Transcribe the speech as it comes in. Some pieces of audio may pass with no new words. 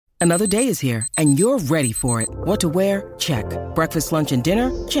Another day is here, and you're ready for it. What to wear? Check. Breakfast, lunch, and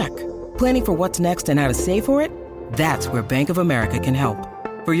dinner? Check. Planning for what's next and how to save for it? That's where Bank of America can help.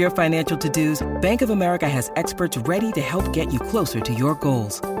 For your financial to-dos, Bank of America has experts ready to help get you closer to your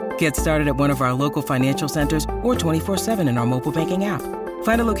goals. Get started at one of our local financial centers or 24/7 in our mobile banking app.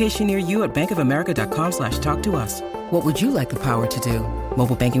 Find a location near you at bankofamerica.com/talktous. What would you like the power to do?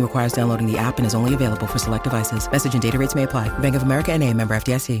 Mobile banking requires downloading the app and is only available for select devices. Message and data rates may apply. Bank of America N.A., member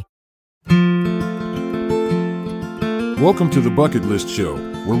FDIC. Welcome to the Bucket List Show,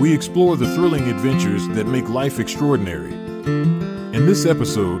 where we explore the thrilling adventures that make life extraordinary. In this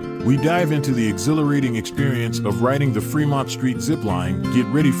episode, we dive into the exhilarating experience of riding the Fremont Street zipline. Get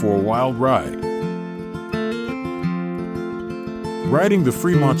ready for a wild ride. Riding the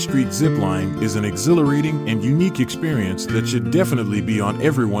Fremont Street zipline is an exhilarating and unique experience that should definitely be on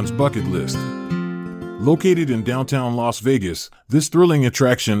everyone's bucket list. Located in downtown Las Vegas, this thrilling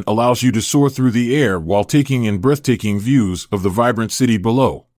attraction allows you to soar through the air while taking in breathtaking views of the vibrant city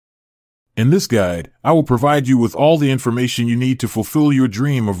below. In this guide, I will provide you with all the information you need to fulfill your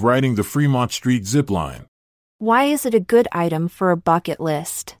dream of riding the Fremont Street zipline. Why is it a good item for a bucket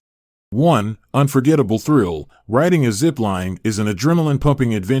list? 1. Unforgettable thrill. Riding a zipline is an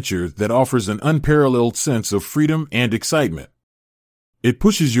adrenaline-pumping adventure that offers an unparalleled sense of freedom and excitement. It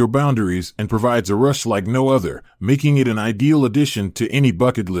pushes your boundaries and provides a rush like no other, making it an ideal addition to any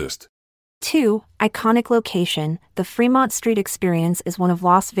bucket list. 2. Iconic location. The Fremont Street experience is one of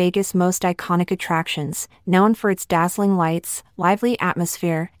Las Vegas' most iconic attractions, known for its dazzling lights, lively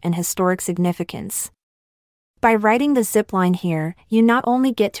atmosphere, and historic significance. By riding the zipline here, you not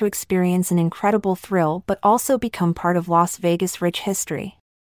only get to experience an incredible thrill but also become part of Las Vegas' rich history.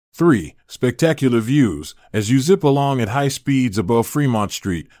 3. Spectacular views. As you zip along at high speeds above Fremont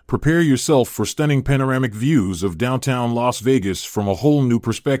Street, prepare yourself for stunning panoramic views of downtown Las Vegas from a whole new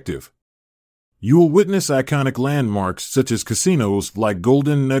perspective. You will witness iconic landmarks such as casinos like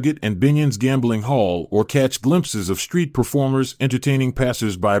Golden Nugget and Binion's Gambling Hall, or catch glimpses of street performers entertaining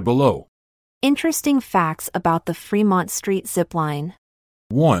passers-by below. Interesting facts about the Fremont Street zipline.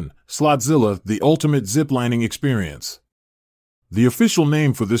 1. Slotzilla, the ultimate ziplining experience. The official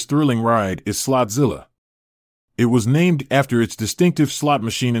name for this thrilling ride is Slotzilla. It was named after its distinctive slot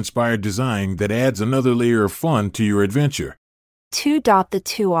machine-inspired design that adds another layer of fun to your adventure. 2. The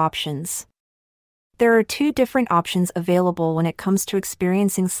 2 options. There are 2 different options available when it comes to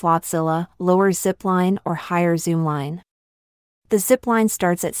experiencing Slotzilla: lower zipline or higher zoomline. The zipline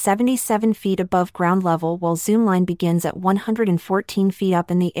starts at 77 feet above ground level, while zoomline begins at 114 feet up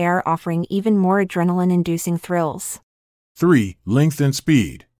in the air, offering even more adrenaline-inducing thrills. 3. Length and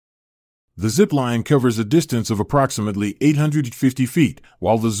speed. The zipline covers a distance of approximately 850 feet,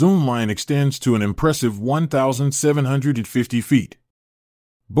 while the zoomline extends to an impressive 1,750 feet.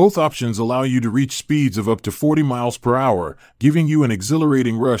 Both options allow you to reach speeds of up to 40 miles per hour, giving you an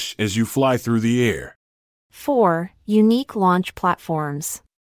exhilarating rush as you fly through the air. 4. Unique launch platforms.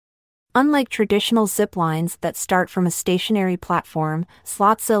 Unlike traditional ziplines that start from a stationary platform,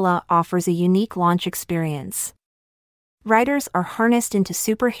 Slotzilla offers a unique launch experience. Riders are harnessed into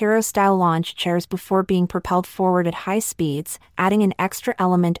superhero-style launch chairs before being propelled forward at high speeds, adding an extra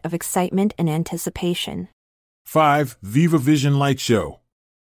element of excitement and anticipation. 5. Viva Vision Light Show.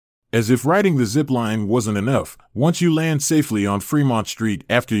 As if riding the zipline wasn't enough, once you land safely on Fremont Street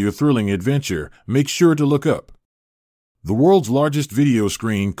after your thrilling adventure, make sure to look up. The world's largest video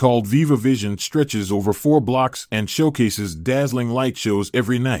screen, called Viva Vision, stretches over 4 blocks and showcases dazzling light shows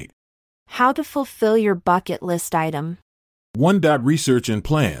every night. How to fulfill your bucket list item. 1. Research and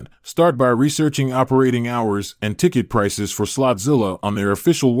plan. Start by researching operating hours and ticket prices for Slotzilla on their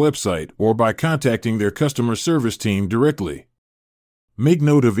official website or by contacting their customer service team directly. Make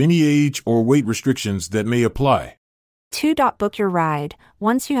note of any age or weight restrictions that may apply. 2. Book your ride.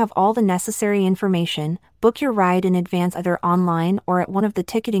 Once you have all the necessary information, book your ride in advance either online or at one of the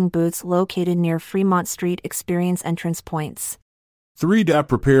ticketing booths located near Fremont Street experience entrance points. 3.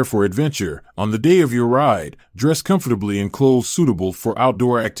 Prepare for adventure. On the day of your ride, dress comfortably in clothes suitable for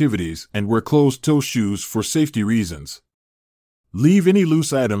outdoor activities and wear closed-toe shoes for safety reasons. Leave any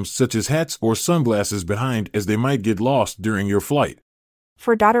loose items such as hats or sunglasses behind, as they might get lost during your flight.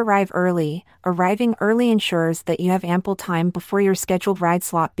 4. Arrive early. Arriving early ensures that you have ample time before your scheduled ride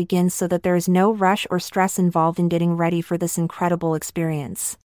slot begins, so that there is no rush or stress involved in getting ready for this incredible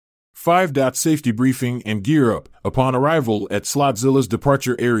experience. 5. Safety briefing and gear up. Upon arrival at Slotzilla's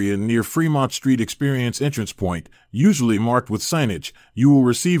departure area near Fremont Street Experience entrance point, usually marked with signage, you will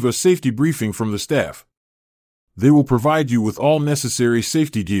receive a safety briefing from the staff. They will provide you with all necessary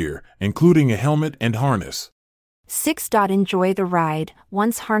safety gear, including a helmet and harness. 6. Enjoy the ride.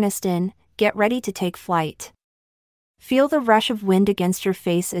 Once harnessed in, get ready to take flight. Feel the rush of wind against your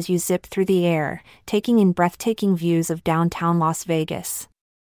face as you zip through the air, taking in breathtaking views of downtown Las Vegas.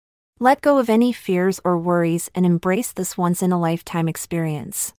 Let go of any fears or worries and embrace this once-in-a-lifetime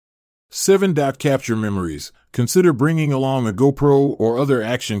experience. 7. Capture memories. Consider bringing along a GoPro or other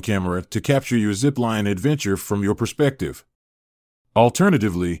action camera to capture your zipline adventure from your perspective.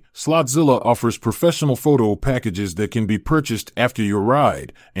 Alternatively, Slotzilla offers professional photo packages that can be purchased after your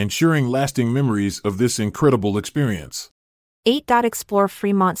ride, ensuring lasting memories of this incredible experience. 8. Explore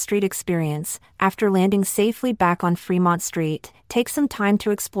Fremont Street experience. After landing safely back on Fremont Street, take some time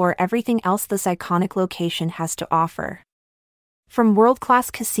to explore everything else this iconic location has to offer. From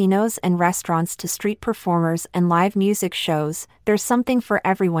world-class casinos and restaurants to street performers and live music shows, there's something for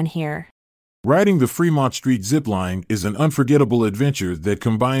everyone here. Riding the Fremont Street zipline is an unforgettable adventure that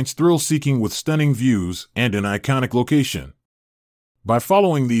combines thrill-seeking with stunning views and an iconic location. By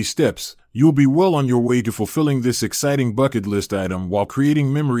following these steps, you'll be well on your way to fulfilling this exciting bucket list item while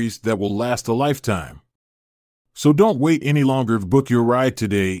creating memories that will last a lifetime. So don't wait any longer. Book your ride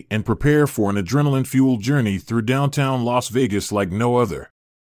today and prepare for an adrenaline-fueled journey through downtown Las Vegas like no other.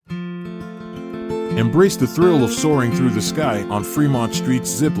 Embrace the thrill of soaring through the sky on Fremont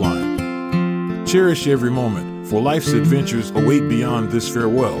Street's zipline. Cherish every moment, for life's adventures await beyond this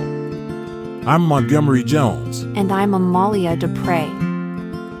farewell. I'm Montgomery Jones. And I'm Amalia Dupre.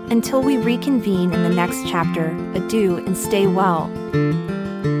 Until we reconvene in the next chapter, adieu and stay well.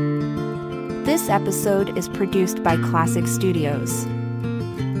 This episode is produced by Classic Studios.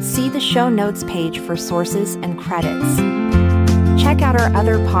 See the show notes page for sources and credits. Check out our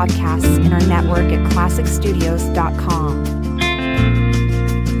other podcasts in our network at classicstudios.com.